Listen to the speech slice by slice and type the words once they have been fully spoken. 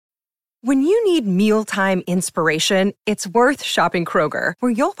When you need mealtime inspiration, it's worth shopping Kroger,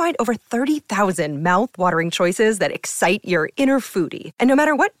 where you'll find over 30,000 mouth-watering choices that excite your inner foodie. And no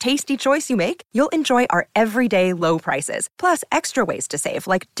matter what tasty choice you make, you'll enjoy our everyday low prices, plus extra ways to save,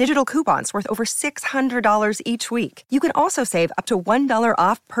 like digital coupons worth over $600 each week. You can also save up to $1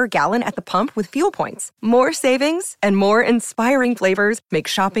 off per gallon at the pump with fuel points. More savings and more inspiring flavors make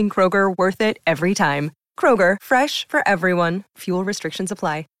shopping Kroger worth it every time. Kroger, fresh for everyone. Fuel restrictions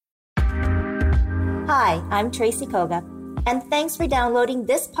apply. Hi, I'm Tracy Koga, and thanks for downloading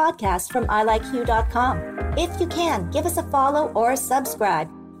this podcast from ilikeyou.com. If you can, give us a follow or subscribe.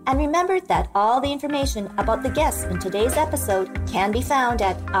 And remember that all the information about the guests in today's episode can be found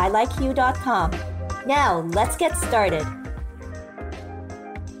at ilikeyou.com. Now, let's get started.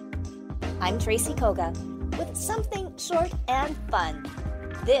 I'm Tracy Koga with something short and fun.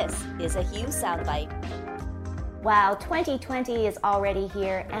 This is a Hugh Soundbite. Wow, 2020 is already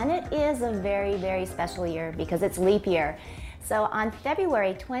here, and it is a very, very special year because it's leap year. So on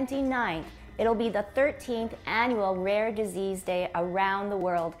February 29th, it'll be the 13th annual Rare Disease Day around the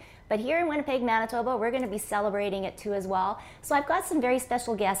world. But here in Winnipeg, Manitoba, we're going to be celebrating it too as well. So I've got some very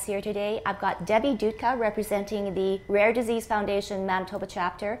special guests here today. I've got Debbie Dutka representing the Rare Disease Foundation Manitoba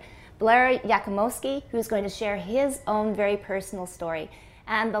chapter, Blair Yakimowski, who's going to share his own very personal story,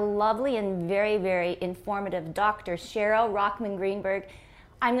 and the lovely and very, very informative Dr. Cheryl Rockman-Greenberg.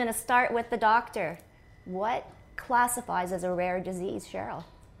 I'm going to start with the doctor. What classifies as a rare disease, Cheryl?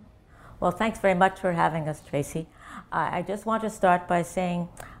 Well, thanks very much for having us, Tracy. I just want to start by saying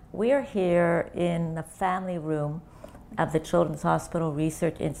we're here in the family room of the Children's Hospital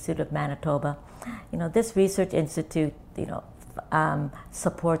Research Institute of Manitoba. You know, this research institute,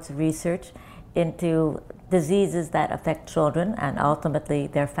 supports research into diseases that affect children and ultimately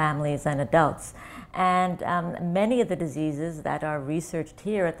their families and adults. And many of the diseases that are researched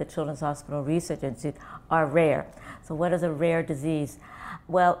here at the Children's Hospital Research Institute are rare. So what is a rare disease?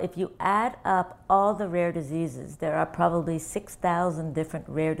 Well, if you add up all the rare diseases, there are probably 6,000 different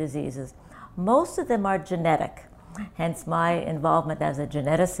rare diseases. Most of them are genetic, hence my involvement as a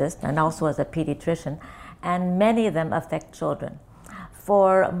geneticist and also as a pediatrician, and many of them affect children.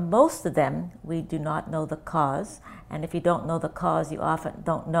 For most of them, we do not know the cause, and if you don't know the cause, you often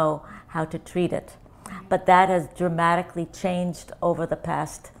don't know how to treat it. But that has dramatically changed over the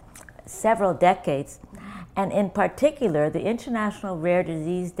past several decades, and in particular, the International Rare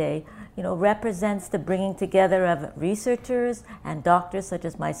Disease Day, represents the bringing together of researchers and doctors such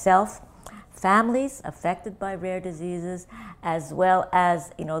as myself, families affected by rare diseases, as well as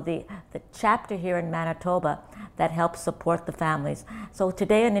the chapter here in Manitoba that helps support the families. So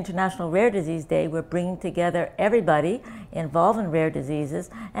today on International Rare Disease Day, we're bringing together everybody involved in rare diseases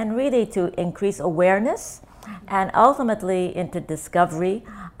and really to increase awareness and ultimately into discovery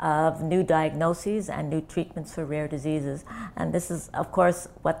of new diagnoses and new treatments for rare diseases. And this is, of course,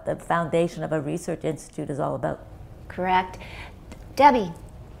 what the foundation of a research institute is all about. Correct. Debbie,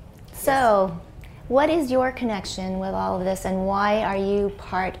 so what is your connection with all of this, and why are you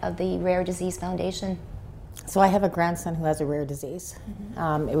part of the Rare Disease Foundation? So I have a grandson who has a rare disease.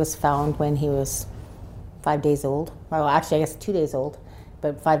 Mm-hmm. It was found when he was 5 days old. Well, actually, I guess 2 days old.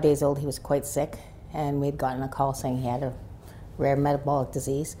 But 5 days old, he was quite sick, and we had gotten a call saying he had a rare metabolic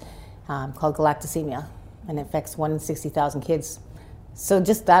disease called galactosemia, and it affects 1 in 60,000 kids. So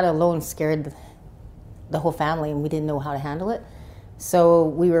just that alone scared the whole family, and we didn't know how to handle it. So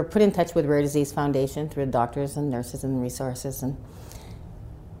we were put in touch with Rare Disease Foundation through the doctors and nurses and resources, and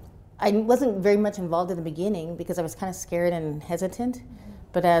I wasn't very much involved in the beginning because I was kind of scared and hesitant.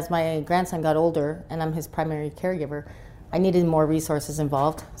 But as my grandson got older and I'm his primary caregiver, I needed more resources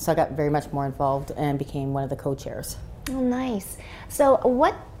involved. So I got very much more involved and became one of the co-chairs. Oh, nice. So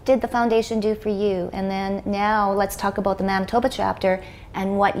what did the foundation do for you? And then now let's talk about the Manitoba chapter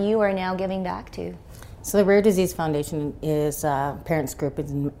and what you are now giving back to. So the Rare Disease Foundation is a parents group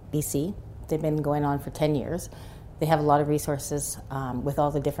in BC. They've been going on for 10 years. They have a lot of resources with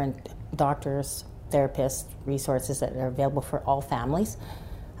all the different doctors, therapists, resources that are available for all families.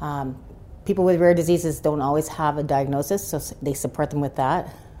 People with rare diseases don't always have a diagnosis, so they support them with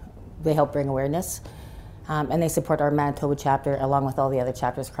that. They help bring awareness. And they support our Manitoba chapter along with all the other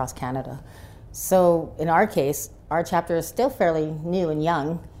chapters across Canada. So in our case, our chapter is still fairly new and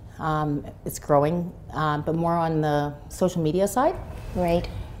young. It's growing, but more on the social media side. Right.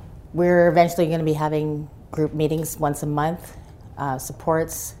 We're eventually going to be having group meetings once a month,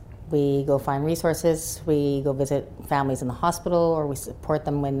 supports. We go find resources. We go visit families in the hospital, or we support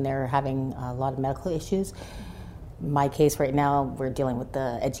them when they're having a lot of medical issues. In my case right now, we're dealing with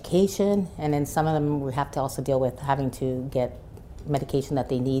the education, and then some of them we have to also deal with having to get medication that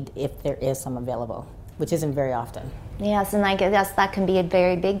they need if there is some available, which isn't very often. Yes, and I guess that can be a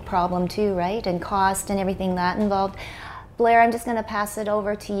very big problem too, right? And cost and everything that involved. Blair, I'm just going to pass it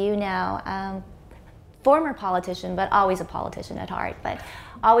over to you now. Former politician, but always a politician at heart, but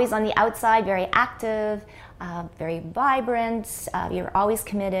always on the outside, very active, very vibrant, you're always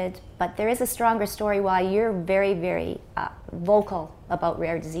committed, but there is a stronger story why you're very, very vocal about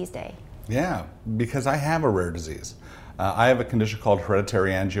Rare Disease Day. Yeah, because I have a rare disease. I have a condition called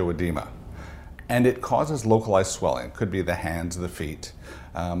hereditary angioedema, and it causes localized swelling. It could be the hands, the feet.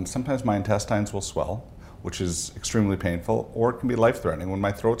 Sometimes my intestines will swell, which is extremely painful, or it can be life-threatening when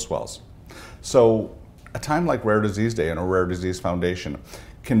my throat swells. So a time like Rare Disease Day and a Rare Disease Foundation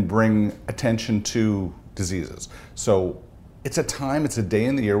can bring attention to diseases. So it's a day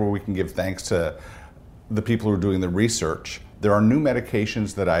in the year where we can give thanks to the people who are doing the research. There are new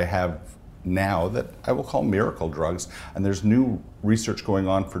medications that I have now that I will call miracle drugs, and there's new research going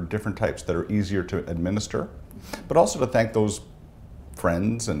on for different types that are easier to administer, but also to thank those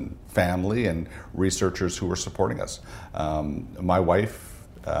friends and family and researchers who are supporting us. My wife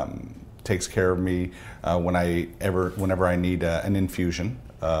takes care of me whenever I need an infusion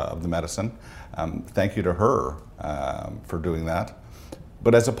of the medicine. Thank you to her for doing that.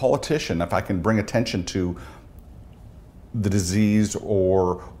 But as a politician, if I can bring attention to the disease,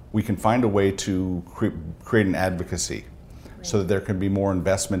 or we can find a way to create an advocacy so that there can be more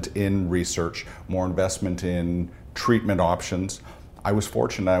investment in research, more investment in treatment options. I was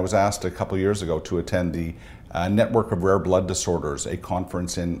fortunate, I was asked a couple years ago to attend the Network of Rare Blood Disorders, a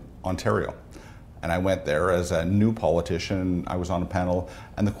conference in Ontario. And I went there as a new politician. I was on a panel,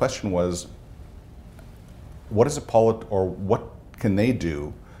 and the question was, what can they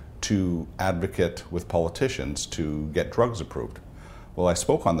do to advocate with politicians to get drugs approved? Well, I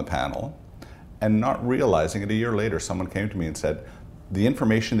spoke on the panel, and not realizing it, a year later, someone came to me and said, the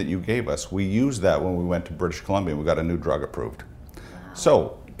information that you gave us, we used that when we went to British Columbia and we got a new drug approved. Wow.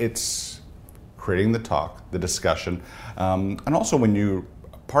 So it's creating the talk, the discussion, and also when you're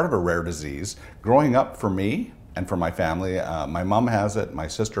part of a rare disease, growing up for me and for my family, my mom has it, my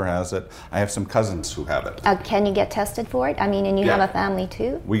sister has it, I have some cousins who have it. Can you get tested for it? I mean, and you have a family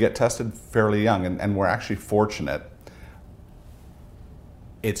too? We get tested fairly young, and we're actually fortunate.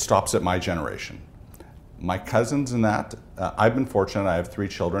 It stops at my generation. My cousins and that, I've been fortunate. I have 3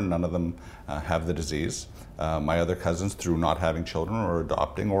 children. None of them have the disease. My other cousins, through not having children or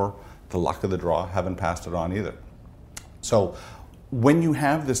adopting or the luck of the draw, haven't passed it on either. So when you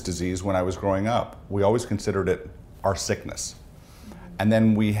have this disease, when I was growing up, we always considered it our sickness. And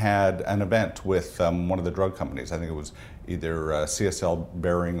then we had an event with one of the drug companies, I think it was either CSL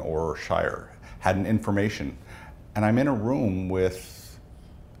Behring or Shire, had an information. And I'm in a room with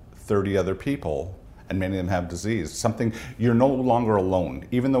 30 other people, and many of them have disease. You're no longer alone.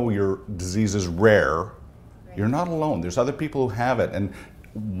 Even though your disease is rare, you're not alone. There's other people who have it. And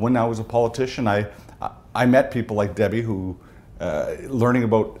when I was a politician, I met people like Debbie who, learning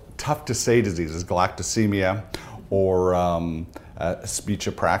about tough to say diseases, galactosemia, or speech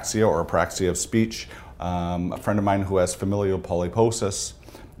apraxia, or apraxia of speech. A friend of mine who has familial polyposis.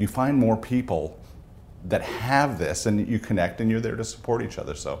 You find more people that have this, and you connect, and you're there to support each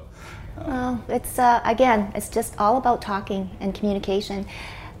other. So, well, it's again, it's just all about talking and communication.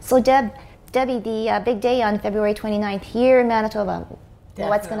 So, Debbie, the big day on February 29th here in Manitoba. Definitely.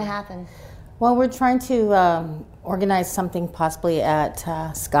 What's going to happen? Well, we're trying to organize something possibly at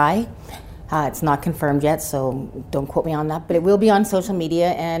Sky. It's not confirmed yet, so don't quote me on that. But it will be on social media,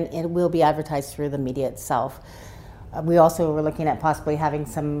 and it will be advertised through the media itself. We also were looking at possibly having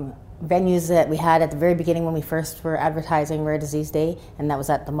some venues that we had at the very beginning when we first were advertising Rare Disease Day, and that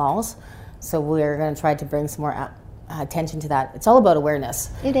was at the malls. So we're going to try to bring some more attention to that. It's all about awareness.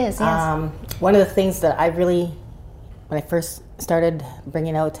 It is, yes. One of the things that I really, when I first started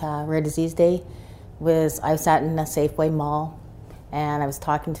bringing out Rare Disease Day, was I sat in a Safeway mall, and I was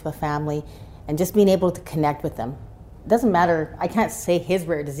talking to a family, and just being able to connect with them. It doesn't matter, I can't say his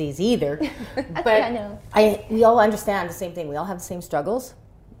rare disease either, but I know. We all understand the same thing. We all have the same struggles.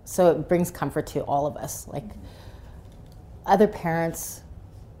 So it brings comfort to all of us, like other parents,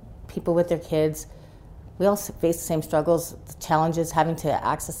 people with their kids. We all face the same struggles, the challenges, having to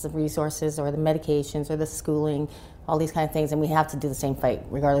access the resources or the medications or the schooling, all these kind of things, and we have to do the same fight,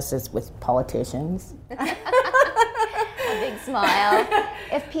 regardless as with politicians. A big smile.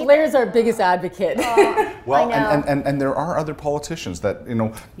 If people... Blair's our biggest advocate. Well, and there are other politicians that,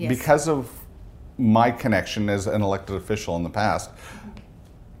 yes, because of my connection as an elected official in the past,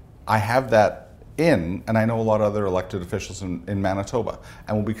 I have that in, and I know a lot of other elected officials in Manitoba,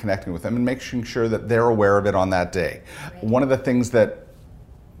 and we'll be connecting with them and making sure that they're aware of it on that day. Right. One of the things that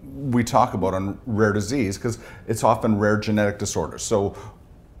we talk about on rare disease, because it's often rare genetic disorders. So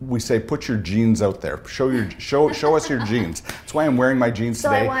we say, put your genes out there. Show us your genes. That's why I'm wearing my jeans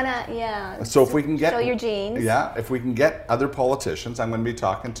today. So I want to, yeah. So if we can get show your genes. Yeah, if we can get other politicians, I'm going to be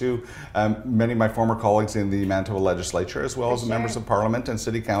talking to many of my former colleagues in the Manitoba legislature, as well as the members of parliament and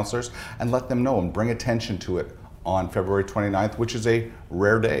city councillors, and let them know and bring attention to it on February 29th, which is a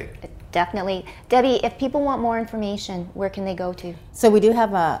rare day. Definitely. Debbie, if people want more information, where can they go to? So we do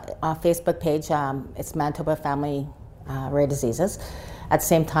have a Facebook page. It's Manitoba Family Rare Diseases. At the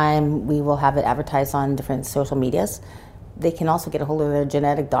same time, we will have it advertised on different social medias. They can also get a hold of their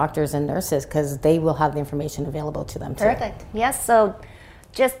genetic doctors and nurses because they will have the information available to them too. Perfect. Yes, so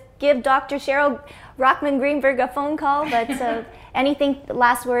just give Dr. Cheryl Rockman-Greenberg a phone call, but anything,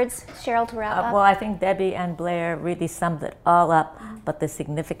 last words, Cheryl, to wrap up? Well, I think Debbie and Blair really summed it all up, but the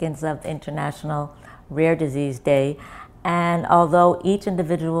significance of the International Rare Disease Day. And although each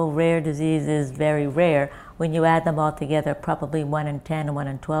individual rare disease is very rare, when you add them all together, probably 1 in 10 and 1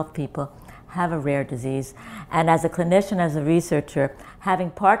 in 12 people have a rare disease. And as a clinician, as a researcher,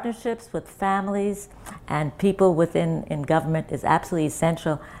 having partnerships with families and people in government is absolutely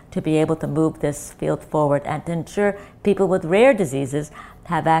essential to be able to move this field forward and to ensure people with rare diseases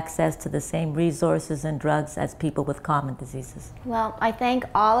have access to the same resources and drugs as people with common diseases. Well, I thank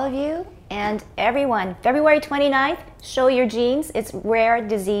all of you and everyone. February 29th, show your genes. It's Rare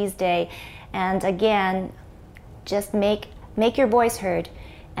Disease Day. And again, just make your voice heard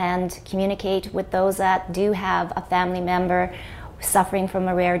and communicate with those that do have a family member suffering from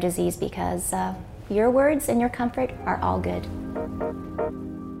a rare disease, because your words and your comfort are all good.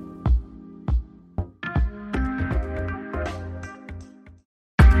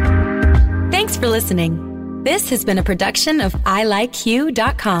 Thanks for listening. This has been a production of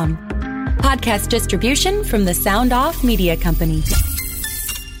ilikehugh.com. Podcast distribution from the Sound Off Media Company.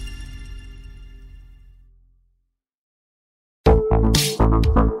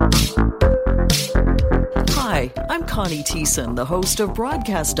 Hi, I'm Connie Thiessen, the host of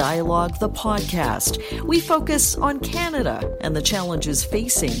Broadcast Dialogue, the podcast. We focus on Canada and the challenges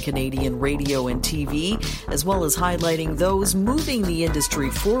facing Canadian radio and TV, as well as highlighting those moving the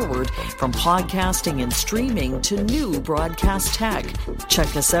industry forward from podcasting and streaming to new broadcast tech.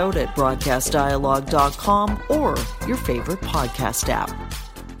 Check us out at broadcastdialogue.com or your favorite podcast app.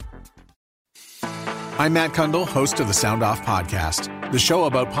 I'm Matt Kundle, host of the Sound Off Podcast, the show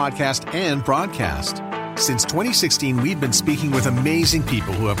about podcast and broadcast. Since 2016, we've been speaking with amazing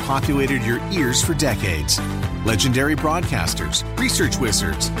people who have populated your ears for decades. Legendary broadcasters, research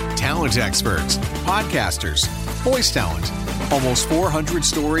wizards, talent experts, podcasters, voice talent. Almost 400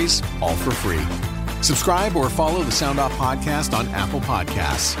 stories, all for free. Subscribe or follow the Sound Off Podcast on Apple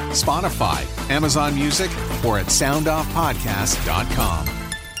Podcasts, Spotify, Amazon Music, or at soundoffpodcast.com.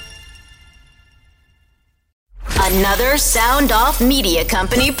 Another Sound Off Media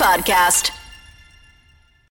Company podcast.